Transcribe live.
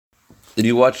Did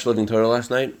you watch Living Torah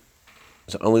last night?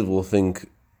 It's an unbelievable thing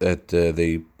that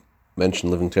they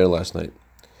mentioned Living Torah last night.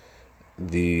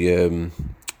 The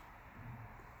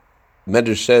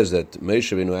Medrash says that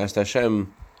Moshe Rabbeinu asked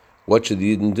Hashem, what should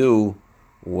the Yidden do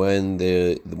when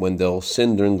they'll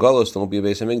sin during Golus, there won't be a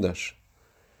Beis HaMikdash.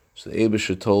 So the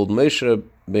Eibusher told Moshe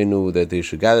Rabbeinu that they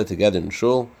should gather together in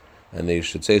Shul, and they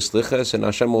should say Slichas, and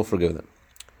Hashem will forgive them.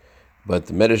 But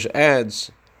the Medrash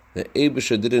adds that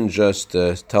Eibusher didn't just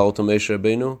tell to Moshe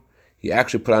Rabbeinu, he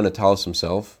actually put on a talis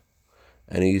himself,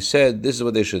 and he said, this is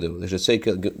what they should do. They should say,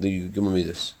 give me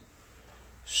this.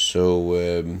 So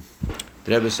the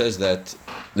Rebbe says that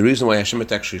the reason why Hashem had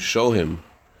to actually show him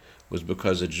was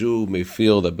because a Jew may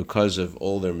feel that because of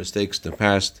all their mistakes in the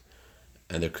past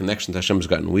and their connection to Hashem has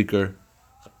gotten weaker,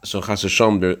 so Chas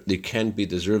Hashem, they can't be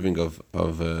deserving of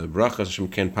brachas. Hashem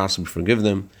can't possibly forgive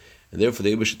them, and therefore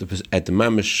the Eibush at the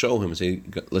Mamish show him and say,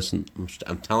 listen,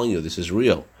 I'm telling you, this is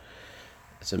real.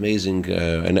 It's amazing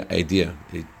an idea.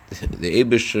 The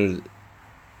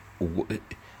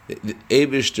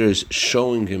Eibush is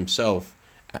showing himself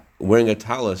wearing a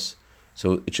talis.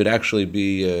 So it should actually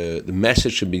be, the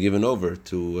message should be given over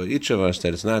to each of us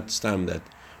that it's not stam that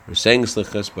we're saying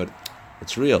slichas, but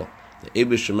it's real. The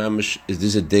Eibush Mamish is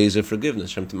these are days of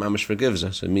forgiveness. Hashem Mamish forgives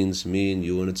us. It means me and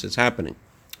you, and it's happening.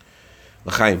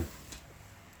 L'chaim.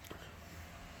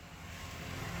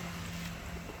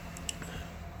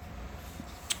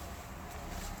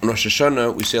 On Rosh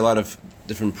Hashanah, we say a lot of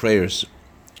different prayers,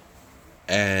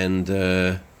 and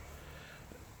Rosh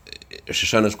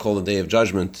Hashanah is called the Day of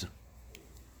Judgment.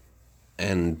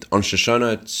 And on Rosh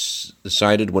Hashanah, it's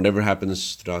decided whatever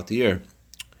happens throughout the year.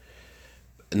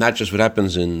 And not just what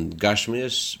happens in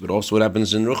Gashmias, but also what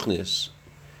happens in Ruchnias.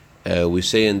 We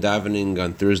say in davening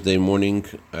on Thursday morning,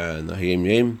 in the Hayim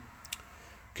Yom,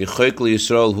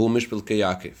 Yisrael hu mishpil ke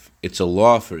Yaakov. It's a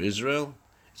law for Israel.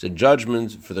 It's a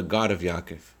judgment for the God of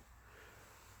Yaakov.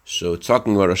 So it's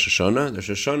talking about Rosh Hashanah.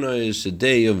 Rosh Hashanah is a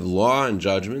day of law and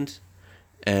judgment.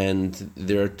 And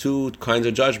there are two kinds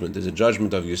of judgment. There's a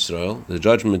judgment of Yisrael. The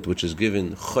judgment which is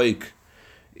given, Choik,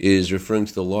 is referring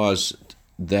to the laws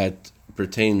that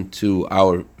pertain to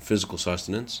our physical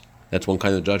sustenance. That's one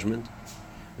kind of judgment.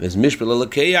 And there's Mishpah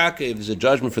L'Elokei Yaakov, is a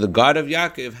judgment for the God of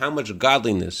Yaakov, how much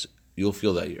godliness you'll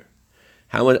feel that year.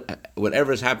 How much,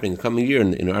 whatever is happening the coming year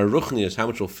in our Ruchnias, how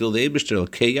much we'll feel the Eibishter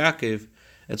L'Elokei Yaakov,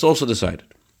 it's also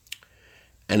decided.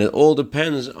 And it all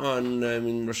depends on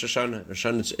Rosh Hashanah. Rosh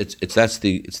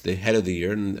Hashanah, it's the head of the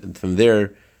year, and from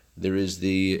there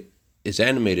it's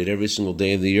animated every single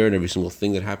day of the year and every single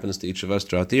thing that happens to each of us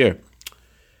throughout the year.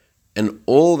 And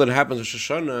all that happens Rosh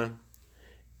Hashanah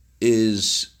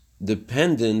is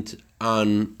dependent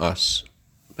on us,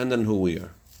 dependent on who we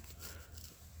are,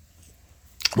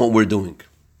 what we're doing,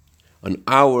 on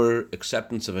our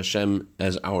acceptance of Hashem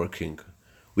as our King.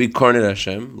 We coronated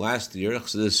Hashem. Last year,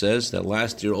 Chassidus says that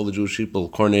last year all the Jewish people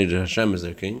coronated Hashem as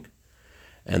their king,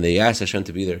 and they asked Hashem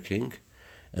to be their king,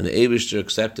 and the Eibishter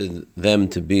accepted them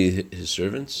to be his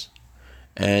servants,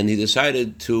 and he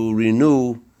decided to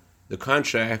renew the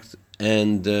contract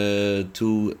and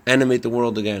to animate the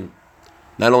world again.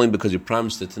 Not only because he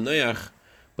promised it to Noach,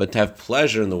 but to have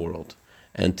pleasure in the world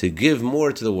and to give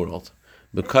more to the world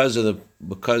because of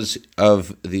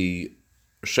the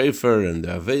Shofar and the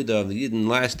Aveda of the Yidden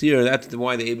last year. That's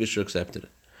why the Eibusher accepted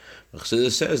it.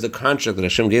 Chassidus says the contract that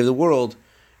Hashem gave the world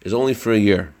is only for a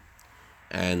year,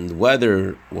 and what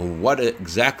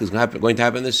exactly is going to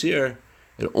happen this year,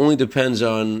 it only depends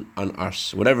on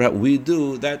us. Whatever we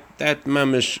do, that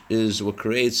mamish is what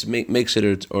makes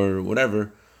it or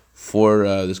whatever for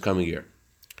this coming year.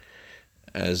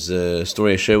 As a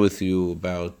story I share with you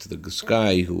about this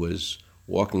guy who was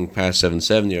walking past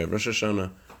 770 of Rosh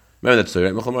Hashanah. Remember that story,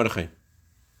 right? Michal Mordechai.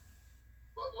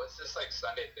 What's this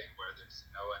Sunday thing where there's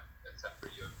no one except for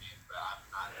you and me, but I'm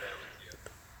not there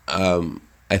with you?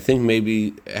 I think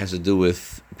maybe it has to do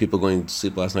with people going to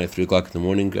sleep last night at 3 o'clock in the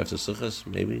morning after Sukkot,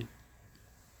 maybe.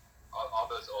 All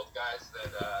those old guys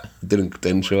that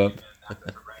didn't show up.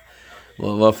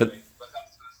 Well, if it...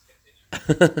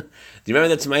 Do you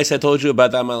remember that Maisa I told you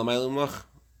about that Malumach?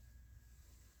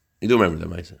 You do remember that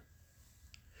Maisa?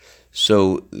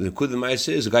 So the Kud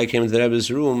Maisa is a guy came into the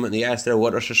Rebbe's room and he asked her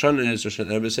what Rosh Hashanah is. The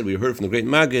Rebbe said, we heard from the great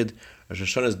Maggid, Rosh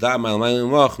Hashanah is Da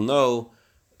Malumach. No,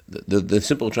 the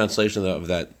simple translation of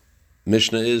that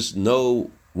Mishnah is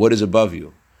know what is above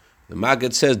you. The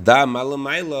Maggid says Da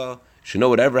Malamayla. You should know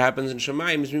whatever happens in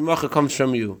Shemayim is Mimacha comes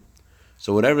from you.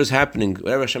 So whatever is happening,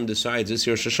 whatever Hashem decides this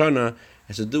year Rosh Hashanah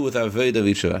has to do with the Aved of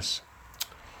each of us.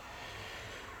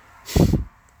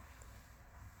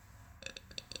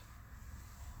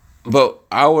 But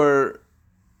what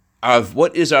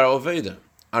is our Aveda?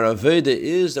 our Aveda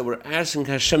is that we're asking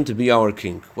Hashem to be our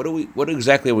king. What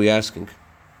exactly are we asking?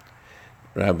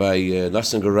 Rabbi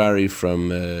Nassim Garari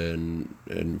from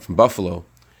Buffalo,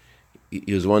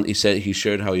 he said he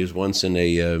shared how he was once in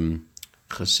a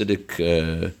Hasidic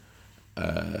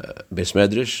Beis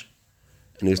Medrash,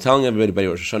 and he was telling everybody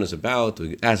what Rosh Hashanah is about.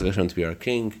 We ask Hashem to be our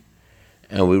king,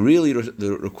 and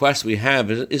the request we have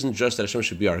isn't just that Hashem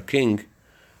should be our king,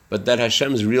 but that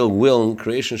Hashem's real will in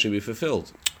creation should be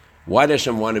fulfilled. Why does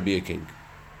Hashem want to be a king?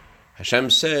 Hashem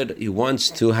said He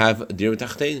wants to have a dir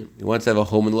v'tachtein. He wants to have a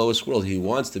home in the lowest world. He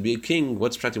wants to be a king.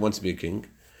 What's the fact He wants to be a king?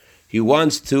 He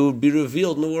wants to be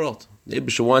revealed in the world. The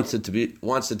Eibusher wants it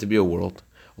to be a world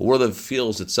that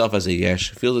feels itself as a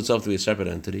yesh, feels itself to be a separate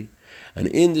entity, and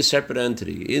in this separate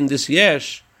entity, in this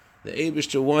yesh, the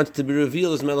Eibusher wants to be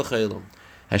revealed as Melech Haolam.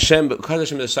 Because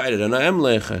Hashem decided, and I am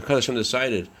Lecha, because Hashem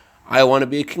decided, I want to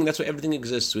be a king. That's why everything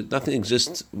exists. Nothing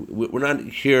exists. We're not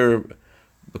here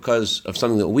because of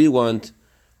something that we want.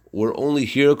 We're only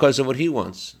here because of what He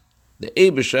wants. The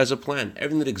Eibusher has a plan.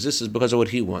 Everything that exists is because of what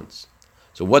He wants.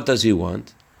 So what does He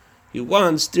want? He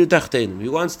wants dir tachtein. He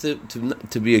wants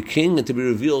to be a king and to be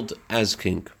revealed as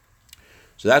king.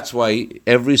 So that's why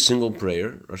every single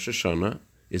prayer, Rosh Hashanah,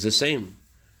 is the same.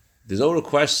 There's no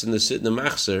requests in the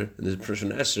Machzer, in the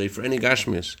Persian Esrei, for any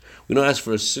Gashmias. We don't ask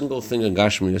for a single thing in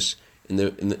Gashmias in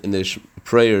the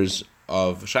prayers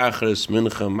of Shacharis,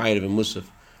 Mincha, Ma'ariv, and Musaf,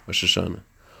 Rosh Hashanah.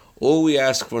 All we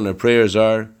ask for in our prayers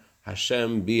are,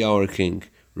 Hashem, be our king.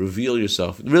 Reveal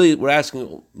yourself. Really, we're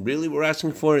asking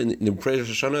for in the prayers of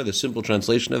Rosh Hashanah, the simple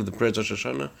translation of the prayers of Rosh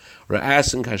Hashanah, we're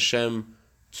asking Hashem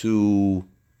to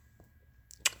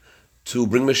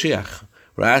bring Mashiach.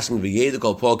 We're asking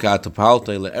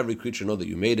let every creature know that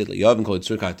you made it.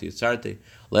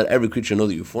 Let every creature know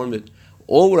that you formed it.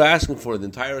 All we're asking for the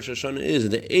entire Rosh Hashanah is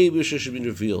that the Eibusher should be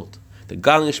revealed, the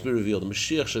Galin should be revealed, the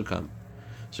Mashiach should come.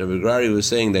 So Rabbi Grari was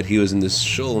saying that he was in this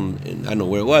shul, I don't know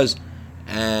where it was,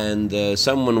 and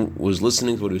someone was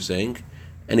listening to what he was saying,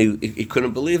 and he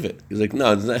couldn't believe it. He's like,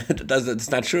 no, it's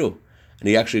not true. And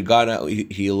he actually got out.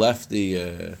 He left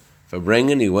the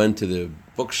Farbrengen. He went to the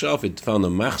bookshelf. He found the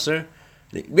Machzer.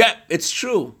 Yeah, it's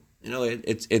true.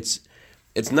 It's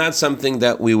not something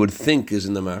that we would think is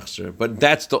in the Machzer, but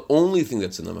that's the only thing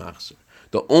that's in the Machzer.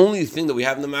 The only thing that we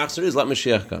have in the Machzer is let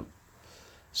Mashiach come.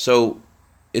 So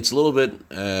it's a little bit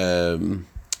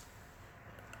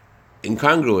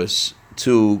incongruous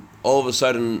to all of a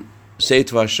sudden say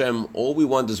to Hashem, all we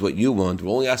want is what you want. We're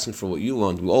only asking for what you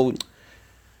want.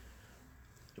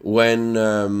 When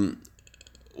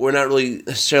we're not really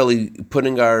necessarily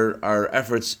putting our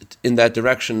efforts in that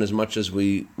direction as much as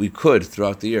we could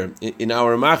throughout the year. In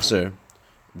our Machzer,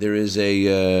 there is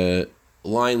a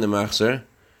line in the Machzer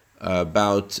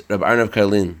about Rabbi Arnav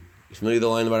Karlin. You familiar with the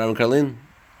line about Arnav Karlin?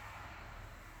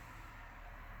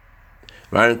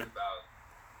 About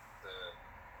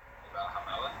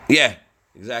Hamela? Yeah,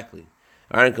 exactly.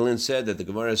 Aaron Kalin said that the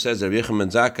Gemara says that Rabbi Yochanan ben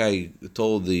Zakkai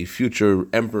told the future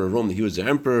emperor of Rome that he was the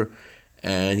emperor,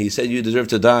 and he said, you deserve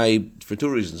to die for two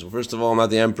reasons. Well, first of all, I'm not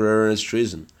the emperor, and it's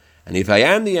treason. And if I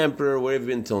am the emperor, where have you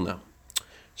been till now?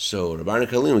 So Rabbi Aaron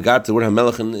Kalin, we got the word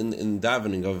HaMelech in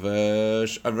davening of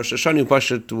Rosh Hashanah,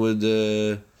 Pashat would...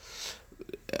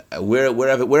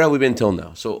 Where have we been till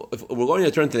now? So if we're going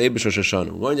to turn to the Eibush Rosh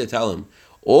Hashanah, we're going to tell him,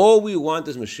 all we want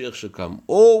is Mashiach should come.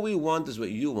 All we want is what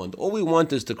you want. All we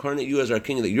want is to incarnate you as our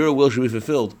king, that your will should be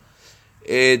fulfilled.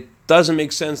 It doesn't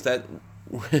make sense that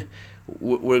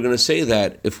we're going to say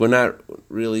that if we're not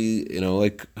really,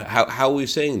 how are we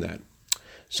saying that?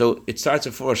 So it starts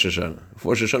at Rosh Hashanah. For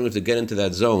Rosh Hashanah, we have to get into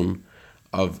that zone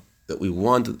of that we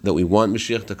want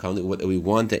Mashiach to come, that we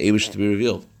want the Eibush to be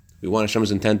revealed. We want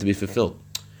Hashem's intent to be fulfilled.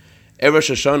 Every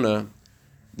Rosh Hashanah,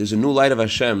 there's a new light of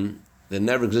Hashem that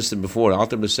never existed before.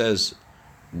 Alter Rebbe says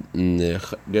in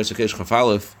Geras HaKodesh Chaf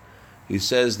Aleph, he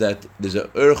says that there's a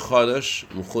Chadash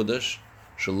M'chudash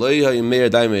Shaloi HaYimei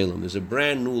Yadai Me'elam. There's a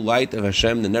brand new light of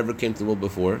Hashem that never came to the world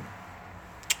before.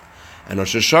 And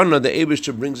Rosh Hashanah, the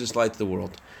Eibusher brings this light to the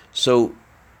world. So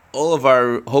all of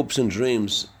our hopes and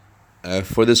dreams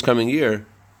for this coming year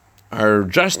are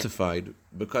justified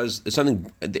because it's something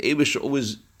the Eibusher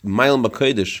always Ma'il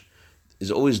B'Kodesh is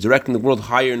always directing the world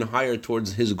higher and higher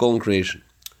towards His goal in creation.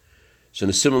 So in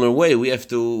a similar way, we have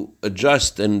to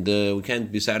adjust, and we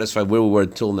can't be satisfied where we were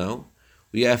till now.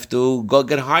 We have to go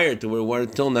get higher to where we were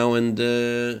till now, and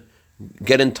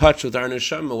get in touch with our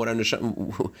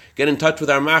neshama, get in touch with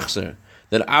our machzer,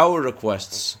 that our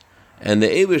requests and the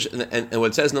Eibush and what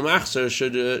it says in the machzer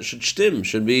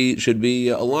should be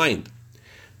aligned.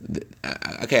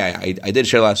 Okay, I did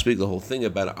share last week the whole thing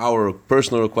about our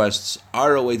personal requests,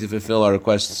 our way to fulfill our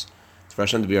requests for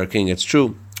Hashem to be our king. It's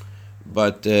true,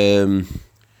 but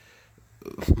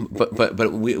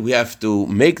we have to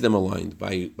make them aligned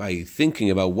by thinking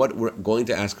about what we're going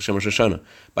to ask Hashem Rosh Hashanah.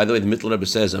 By the way, the Mittler Rebbe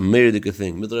says a meridic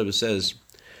thing. Mittler Rebbe says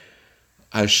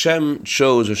Hashem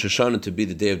chose Rosh Hashanah to be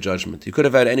the day of judgment. He could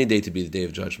have had any day to be the day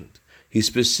of judgment. He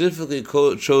specifically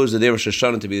chose the day of Rosh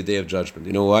Hashanah to be the day of judgment.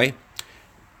 You know why?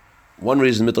 One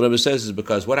reason Mittler Rebbe says is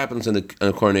because what happens on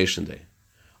a coronation day?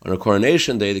 On a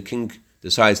coronation day, the king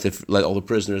decides to let all the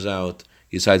prisoners out.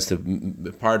 He decides to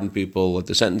pardon people, let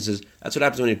the sentences. That's what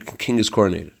happens when your king is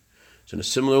coronated. So in a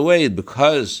similar way,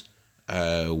 because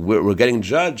we're getting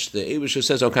judged, the Eibusha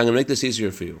says, okay, I'm going to make this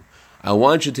easier for you. I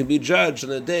want you to be judged on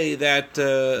the day that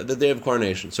the day of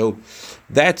coronation. So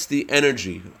that's the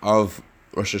energy of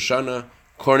Rosh Hashanah,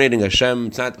 coronating Hashem.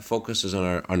 It's not the focus is on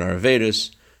our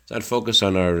Vedas. It's not focus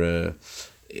on our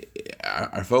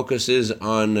focus is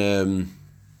on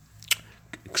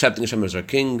accepting Hashem as our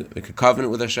king, make a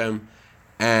covenant with Hashem.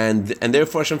 And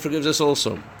therefore Hashem forgives us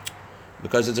also,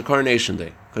 because it's a coronation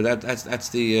day. Because that's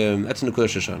the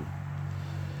Nekudas Hashanah.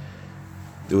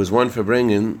 There was one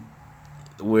Farbrengen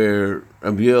where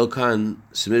Rabbi Yoel Khan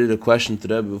submitted a question to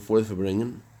the Rebbe before the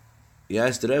Farbrengen. He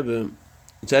asked the Rebbe.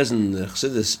 It says in the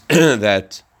Chassidus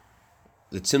that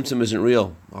the tzimtzum isn't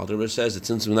real. All the Rebbe says the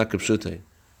tzimtzum is not kipshutei.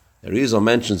 The Rizal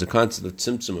mentions the concept of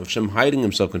tzimtzum, of Hashem hiding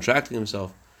himself, contracting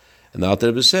himself, and the Alter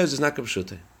Rebbe says it's not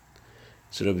kipshutei.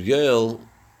 So Rabbi Yoel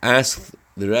asked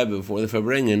the Rebbe before the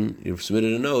Farbrengen, you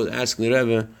submitted a note asking the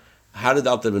Rebbe, how did the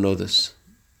Alter Rebbe know this?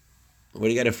 Where do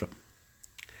you get it from?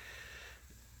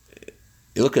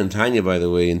 You look in Tanya, by the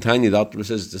way. In Tanya, the Alter Rebbe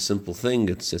says it's a simple thing.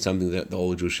 It's something that the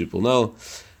whole Jewish people know.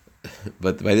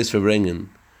 But by this Farbrengen,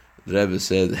 the Rebbe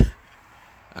said,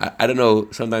 I don't know,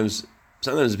 sometimes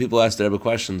the people ask the Rebbe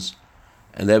questions,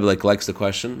 and the Rebbe likes the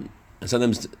question, and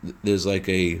sometimes there's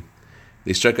they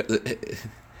strike...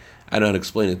 I don't know how to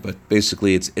explain it, but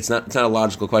basically it's not a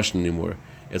logical question anymore.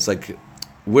 It's like,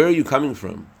 where are you coming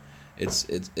from?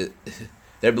 The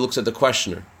Rebbe looks at the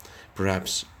questioner,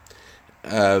 perhaps.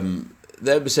 The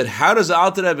Rebbe said, how does the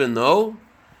Alter Rebbe know?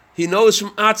 He knows from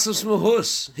Atzos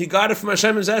Mahus. He got it from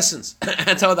Hashem's essence.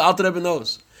 That's how the Alter Rebbe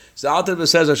knows. So the Alter Rebbe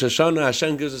says, Rosh Hashanah,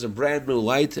 Hashem gives us a brand new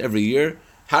light every year.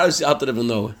 How does the Alter Rebbe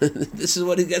know? This is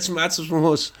what he gets from Atzos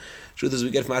Mahus. Truth is, we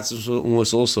get from Atzos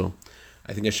Mahus also.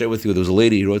 I think I shared with you, there was a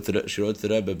lady, she wrote to the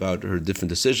Rebbe about her different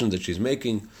decisions that she's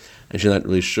making, and she's not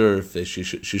really sure if she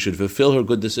should fulfill her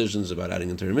good decisions about adding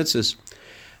into her mitzvahs.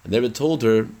 And the Rebbe told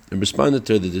her, and responded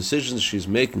to her, the decisions she's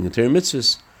making into her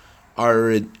mitzvahs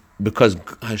are because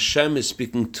Hashem is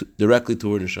speaking directly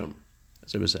to her neshama.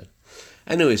 That's what the Rebbe said.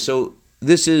 Anyway, so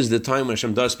this is the time when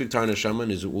Hashem does speak to our neshama,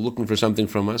 and is looking for something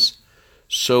from us.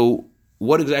 So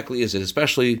what exactly is it?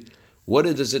 Especially, what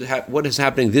is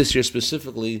happening this year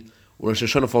specifically, when Rosh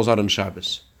Hashanah falls out on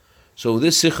Shabbos. So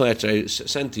this Sikha that I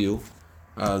sent to you,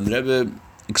 the Rebbe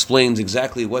explains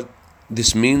exactly what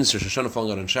this means, Rosh Hashanah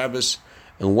falling out on Shabbos,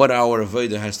 and what our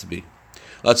Avodah has to be.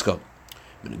 Let's go.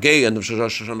 Gay and Rosh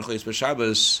Hashanah Chayis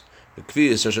b'Shabbos, the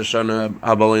Kvias Rosh Hashanah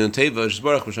Abalayin Teva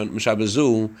Shbarach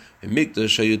M'Shabbazu and Mikdash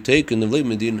Shayutek and the Vlei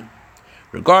Medina.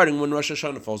 Regarding when Rosh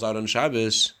Hashanah falls out on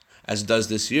Shabbos, as it does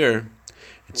this year,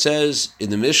 it says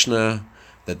in the Mishnah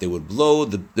that they would blow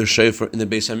the shofar in the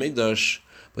Beis HaMikdash,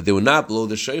 but they would not blow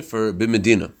the shofar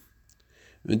b'Medina.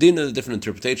 Medina, the different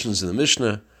interpretations in the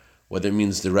Mishnah, whether it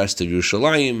means the rest of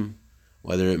Yerushalayim,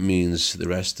 whether it means the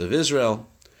rest of Israel,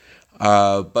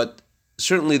 but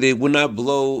certainly they would not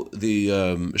blow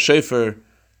the shofar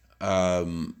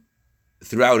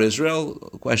throughout Israel.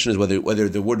 The question is whether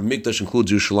the word Mikdash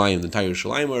includes Yerushalayim, the entire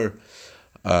Yerushalayim,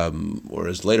 or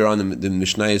as later on the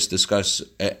Mishnayos discuss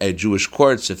at Jewish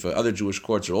courts, if other Jewish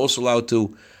courts are also allowed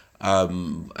to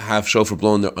have shofar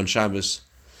blown on Shabbos.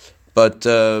 But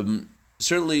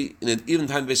certainly, even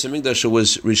time Beis HaMikdash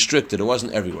was restricted; it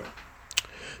wasn't everywhere.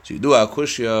 So you do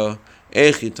akushya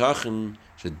echitachin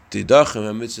shedidachem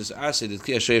hamitzvos aseh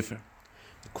d'tkiyah shofar.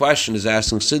 The question is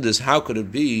asking Siddur: how could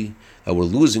it be that we're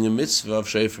losing a mitzvah of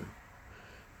shofar?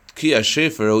 T'kiyah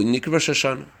shofar nikra Rosh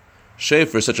Hashanah.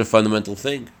 Shofar is such a fundamental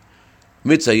thing.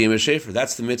 Mitzvah Yom Shofar,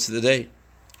 that's the mitzvah of the day.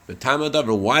 But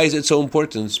Tamadavar, why is it so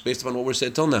important? It's based upon what we're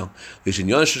saying till now. Because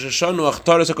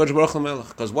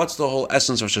what's the whole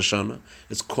essence of Rosh Hashanah?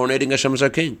 It's coronating Hashem as our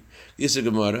king. Yisra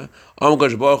Gemara, Am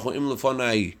Kodesh Baruch Hu Im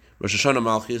Lefonai Rosh Hashanah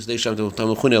Malchus Deisham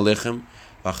Tamachuni Alechem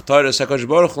V'Achtaras HaKodesh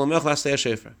Baruch Hu L'Melech L'Astei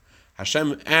HaShofar.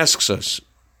 Hashem asks us.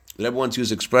 Everyone to use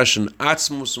the expression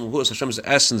Atzmus Muhus, Hashem's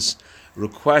essence,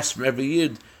 requests from every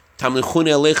Yid. Tamlichuni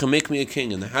Aleichem, make me a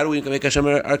king. And how do we make Hashem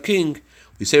our king?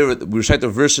 We recite the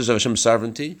verses of Hashem's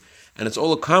sovereignty, and it's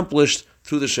all accomplished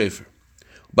through the shofar.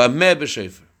 Ba'meh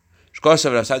b'shofar.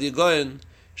 Shkosav Rav Sadia Goyen,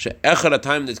 she'echad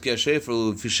atayim netkiya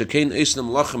shefer v'shekein eisnem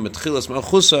lachem betchilas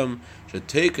malchusam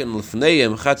she'teken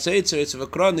lefneihem chatzeitzer etzav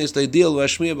akranis leidil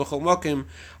v'ashmiya b'chol makim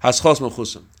haschos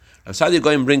malchusam. Rav Saadia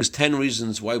Gaon brings 10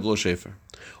 reasons why blow shofar.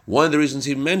 One of the reasons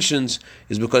he mentions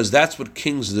is because that's what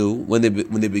kings do when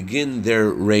they begin their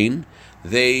reign.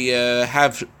 They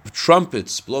have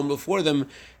trumpets blown before them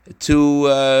to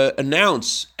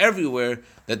announce everywhere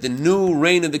that the new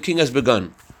reign of the king has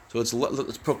begun. So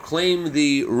let's proclaim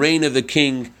the reign of the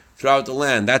king throughout the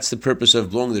land. That's the purpose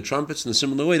of blowing the trumpets. In a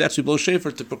similar way, that's why we blow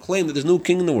shofar, to proclaim that there's a new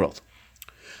king in the world.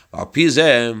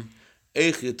 So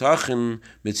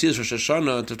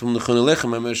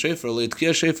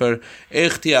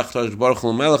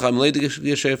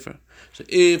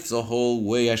if the whole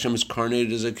way Hashem is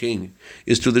incarnated as a king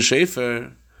is through the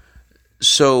shofar,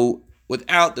 so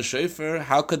without the shofar,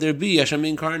 how could there be Hashem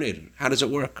incarnated? How does it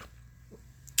work?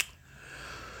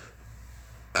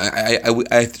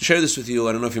 I shared this with you.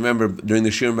 I don't know if you remember during the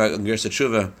Shiur about Gersa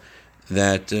Tshuva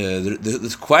that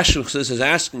the question Chassidus is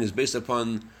asking is based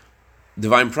upon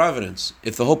divine providence.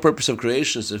 If the whole purpose of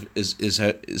creation is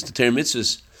to tear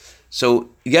mitzvahs, so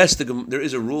yes, there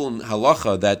is a rule in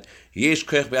halacha that the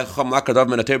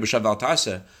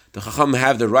chacham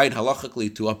have the right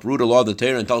halachically to uproot a law of the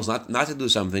Torah and tell us not to do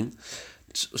something.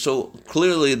 So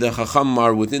clearly the chacham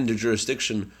are within the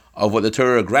jurisdiction of what the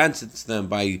Torah granted to them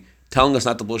by telling us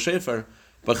not to blow shofar.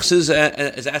 But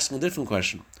Chassidus is asking a different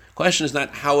question. The question is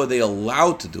not how are they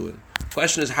allowed to do it. The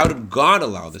question is how did God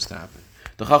allow this to happen?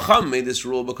 The Chacham made this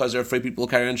rule because they're afraid people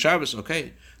carry on Shabbos,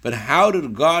 okay. But how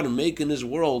did God make in His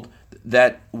world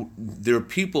that their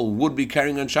people would be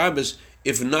carrying on Shabbos,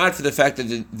 if not for the fact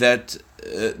that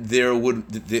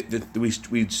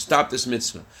we'd stop this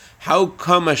mitzvah? How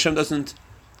come Hashem doesn't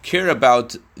care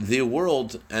about the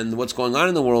world and what's going on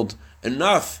in the world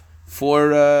enough for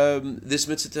this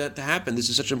mitzvah to happen? This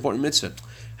is such an important mitzvah.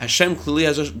 Hashem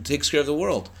clearly takes care of the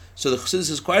world. So the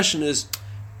Chassidus' question is,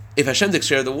 if Hashem takes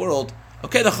care of the world,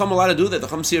 okay, the Chacham allowed to do that. The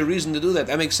Chacham see a reason to do that.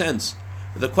 That makes sense.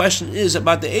 But the question is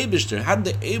about the Eibishter. How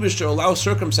did the Eibishter allow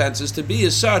circumstances to be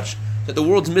as such that the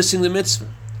world's missing the mitzvah?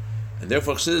 And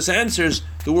therefore, Chassidus answers,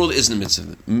 the world isn't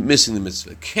missing the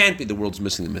mitzvah. It can't be the world's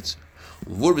missing the mitzvah.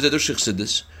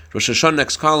 Rosh Hashanah,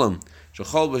 next column. So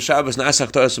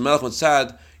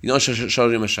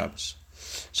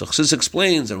Chassidus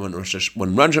explains that when Rosh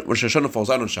Hashanah falls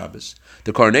out on Shabbos,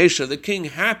 the coronation of the king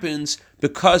happens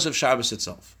because of Shabbos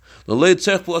itself. We don't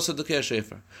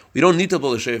need to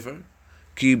blow the shofar.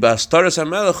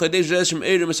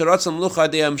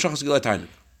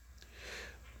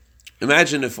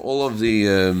 Imagine if all of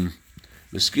the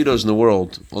mosquitoes in the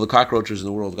world, all the cockroaches in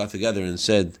the world got together and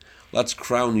said, let's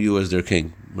crown you as their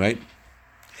king, right?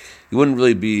 You wouldn't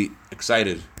really be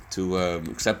excited to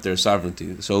accept their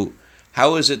sovereignty. So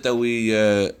how is it that we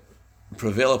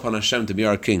prevail upon Hashem to be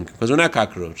our king? Because we're not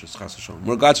cockroaches,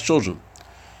 we're God's children.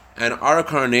 And our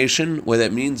incarnation, what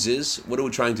that means is, what are we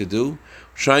trying to do?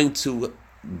 Trying to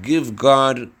give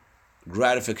God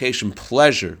gratification,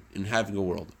 pleasure in having a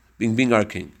world, being our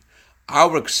king.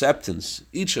 Our acceptance,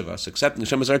 each of us accepting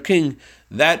Hashem as our king,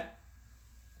 that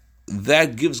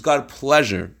gives God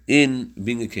pleasure in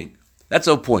being a king. That's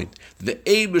the point. The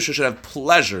Eibishter should have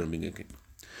pleasure in being a king.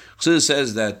 Chassidus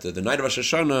says that the night of Rosh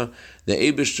Hashanah, the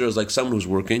Eibishter is like someone who's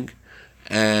working,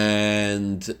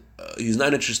 and he's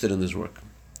not interested in his work.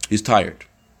 He's tired.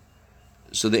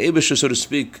 So the Eibishter, so to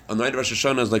speak, on the night of Rosh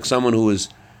Hashanah is like someone who is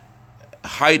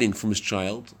hiding from his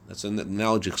child. That's an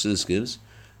analogy Chassidus gives.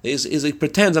 He's like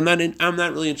pretends, I'm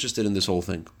not really interested in this whole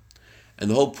thing. And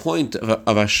the whole point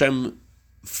of Hashem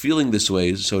feeling this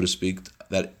way, so to speak,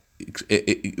 that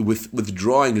with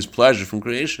withdrawing His pleasure from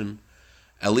creation,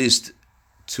 at least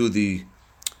to the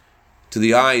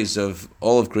eyes of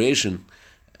all of creation,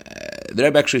 the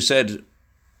Rebbe actually said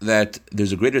that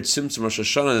there's a greater tzimtzum Rosh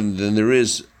Hashanah than there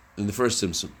is in the first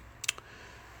tzimtzum.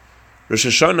 Rosh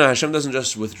Hashanah, Hashem doesn't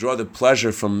just withdraw the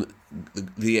pleasure from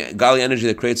the Gali energy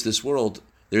that creates this world.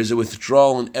 There's a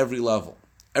withdrawal in every level.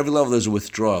 Every level there's a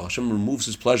withdrawal. Hashem removes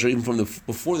His pleasure even from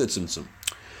before the tzimtzum.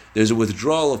 There's a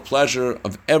withdrawal of pleasure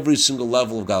of every single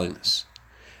level of Galiness.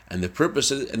 And the purpose,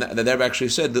 and that Rebbe actually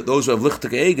said that those who have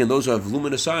lichtig eigen, those who have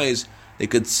luminous eyes, they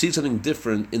could see something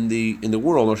different in the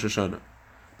world Rosh Hashanah.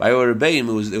 By our Rebbeim,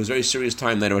 it was a very serious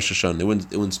time night of Rosh Hashanah. They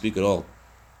wouldn't speak at all.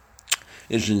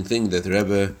 Interesting thing that the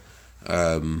Rebbe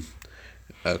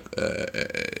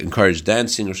encouraged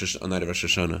dancing on night of Rosh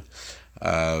Hashanah.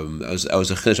 I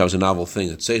was a novel thing.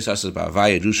 It says us about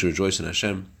Avaya, Jews should rejoice in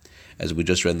Hashem, as we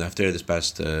just read in the Haftarah this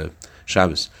past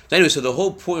Shabbos. So anyway, so the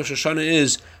whole point of Rosh Hashanah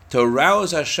is to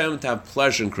arouse Hashem to have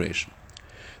pleasure in creation.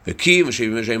 The key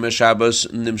Shabbos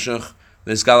nimshach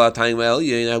And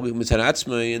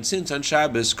since on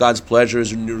Shabbos God's pleasure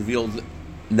is revealed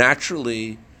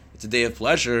naturally, it's a day of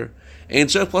pleasure. We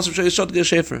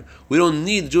don't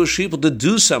need the Jewish people to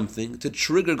do something to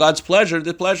trigger God's pleasure.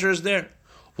 The pleasure is there.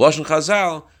 As the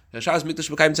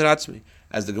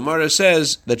Gemara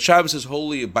says, that Shabbos is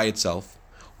holy by itself.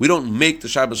 We don't make the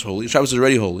Shabbos holy. Shabbos is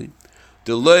already holy.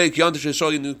 The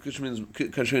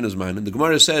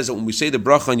Gemara says that when we say the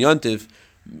bracha on Yontif,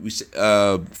 we say,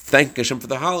 thank Hashem for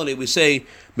the holiday, we say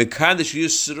Mekadesh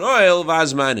Yisrael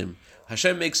v'azmanim.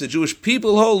 Hashem makes the Jewish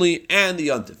people holy and the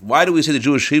Yontif. Why do we say the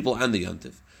Jewish people and the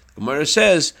Yontif? The Gemara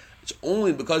says it's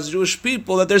only because the Jewish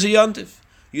people that there's a Yontif.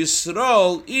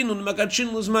 Yisrael inun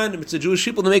makachin luzmanim. It's the Jewish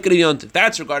people to make it a Yontif.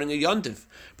 That's regarding a Yontif.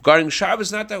 Regarding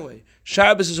Shabbos, not that way.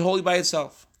 Shabbos is holy by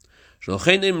itself. Okay.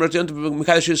 Also on Rosh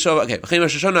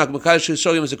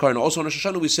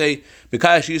Hashanah we say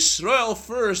Mekadesh Yisrael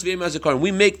first, we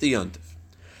make the Yontif.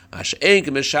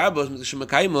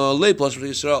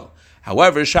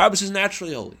 However, Shabbos is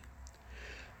naturally holy.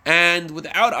 And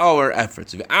without our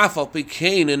efforts,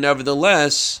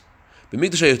 nevertheless,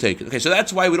 okay, so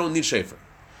that's why we don't need Shofar.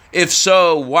 If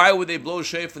so, why would they blow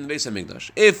Shofar in the Beis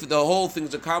HaMikdash? If the whole thing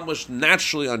is accomplished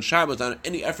naturally on Shabbos, without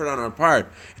any effort on our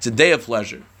part, it's a day of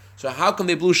pleasure. So how come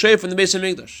they blew Shofar in the Beis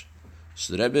HaMikdash?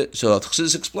 So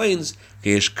Chassidus explains,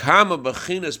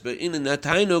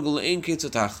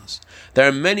 there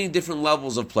are many different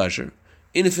levels of pleasure,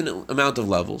 infinite amount of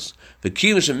levels. And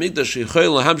since in the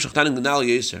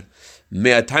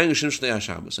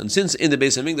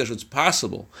Beis HaMikdash it's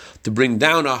possible to bring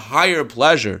down a higher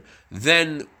pleasure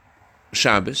than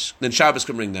Shabbos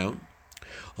can bring down.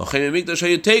 Therefore, in the Beis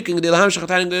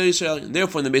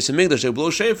HaMikdash they blow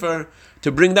Shofar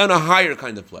to bring down a higher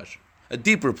kind of pleasure, a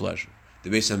deeper pleasure. The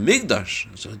Beis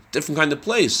HaMikdash is a different kind of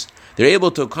place. They're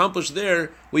able to accomplish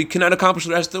there what you cannot accomplish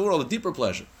the rest of the world, a deeper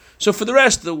pleasure. So for the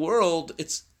rest of the world,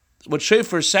 it's what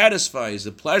Shofar satisfies,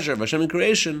 the pleasure of Hashem in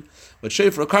creation. What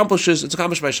Shofar accomplishes, it's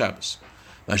accomplished by Shabbos.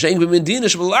 Outside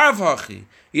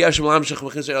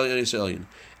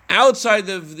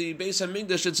of the Beis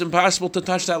HaMikdash, it's impossible to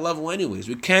touch that level anyways.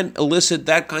 We can't elicit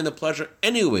that kind of pleasure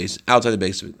anyways outside the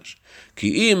Beis HaMikdash.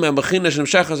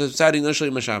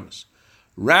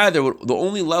 Rather, the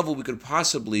only level we could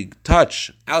possibly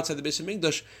touch outside the Beis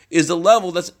HaMikdash is the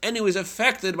level that's anyways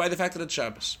affected by the fact that it's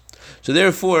Shabbos. So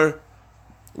therefore,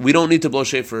 we don't need to blow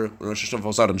shofar when Rosh Hashanah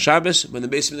falls out on Shabbos. When the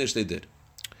Beis HaMikdash they did.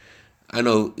 I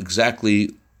know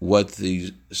exactly what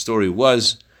the story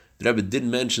was. The Rebbe did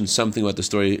mention something about the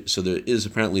story, so there is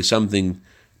apparently something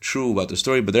true about the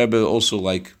story. But the Rebbe also,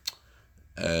 when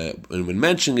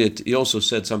mentioning it, he also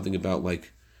said something about it's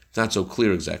not so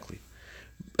clear exactly.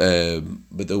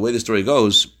 But the way the story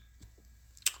goes,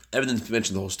 Rebbe didn't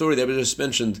mention the whole story. The Rebbe just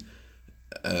mentioned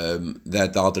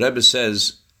that the Alter Rebbe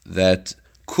says that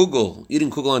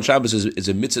eating kugel on Shabbos is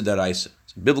a mitzvah daraisa.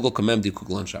 It's a biblical command to eat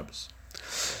kugel on Shabbos.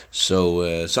 So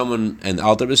and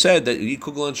Alter Rebbe said that you eat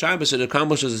kugel on Shabbos, it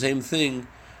accomplishes the same thing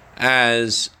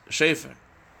as shofar.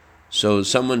 So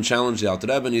someone challenged the Alter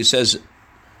Rebbe and he says,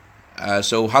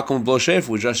 so how come we blow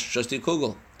shofar? We just eat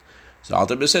kugel. So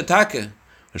Alter Rebbe said, Take.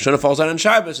 Hashanah falls out on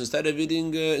Shabbos instead of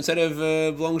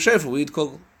blowing shofar, we eat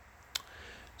kugel.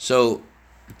 So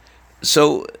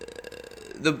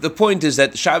the point is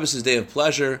that Shabbos is a day of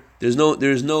pleasure. There's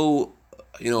no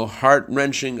heart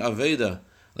wrenching aveda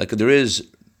like there is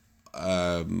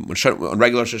on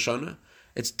regular Shoshana.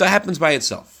 That happens by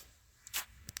itself.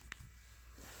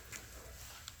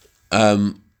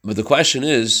 But the question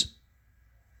is,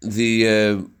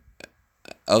 as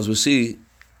we see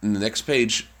in the next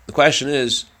page, the question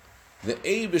is, the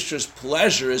Eibishter's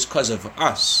pleasure is because of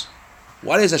us.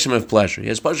 Why does Hashem have pleasure? He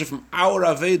has pleasure from our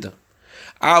aveda.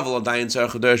 But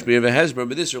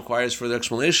this requires further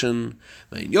explanation.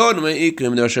 It's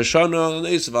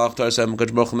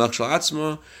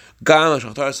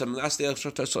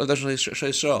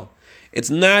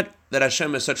not that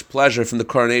Hashem has such pleasure from the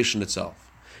coronation itself.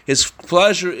 His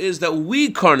pleasure is that we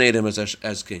coronate him as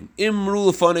king.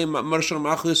 Hashem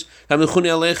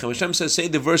says, say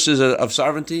the verses of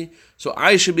sovereignty, so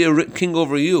I should be a king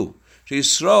over you.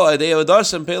 It's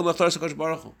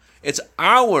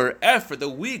our effort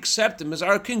that we accept him as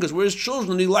our king, because we're his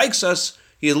children. He likes us,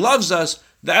 he loves us.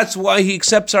 That's why he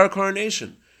accepts our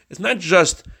coronation. It's not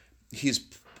just he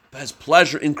has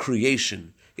pleasure in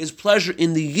creation. He has pleasure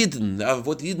in the Yidden, of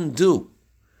what the Yidden do.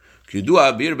 And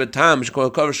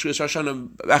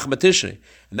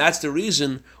that's the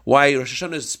reason why Rosh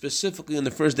Hashanah is specifically on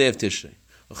the first day of Tishrei.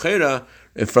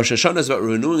 If Rosh Hashanah is about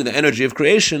renewing the energy of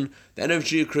creation, the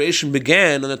energy of creation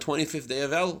began on the 25th day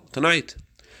of El, tonight.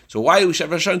 So why do we have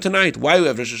Rosh Hashanah tonight? Why do we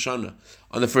have Rosh Hashanah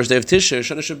on the first day of Tisha?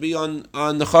 Rosh Hashanah should be on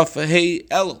the Chaf Hey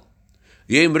El.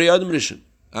 Yom B'rei Adam Rishon.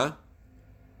 Huh?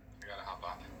 I gotta hop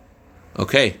off.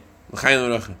 Okay. L'chaim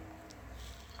L'racha.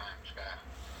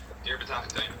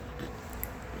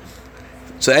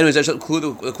 So anyways, I should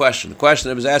conclude the question. The question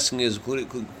I was asking is,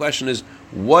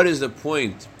 what is the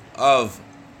point of,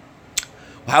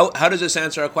 how does this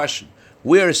answer our question?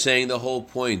 We are saying the whole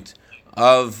point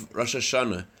of Rosh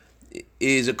Hashanah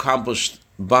is accomplished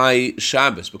by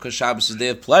Shabbos, because Shabbos is a day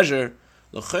of pleasure.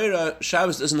 L'chayra,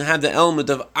 Shabbos doesn't have the element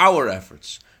of our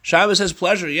efforts. Shabbos has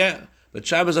pleasure, yeah, but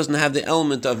Shabbos doesn't have the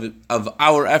element of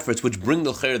our efforts, which bring the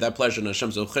l'chayra that pleasure in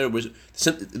Hashem. So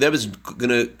there was going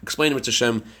to explain to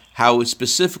Hashem how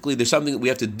specifically there's something that we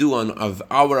have to do of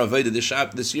our Avodah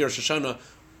this year, Rosh Hashanah,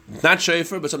 not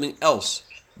Shofar, but something else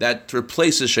that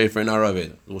replaces Shofar in our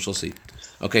Avodah. We shall see.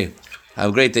 Okay,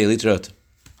 have a great day. Litrot.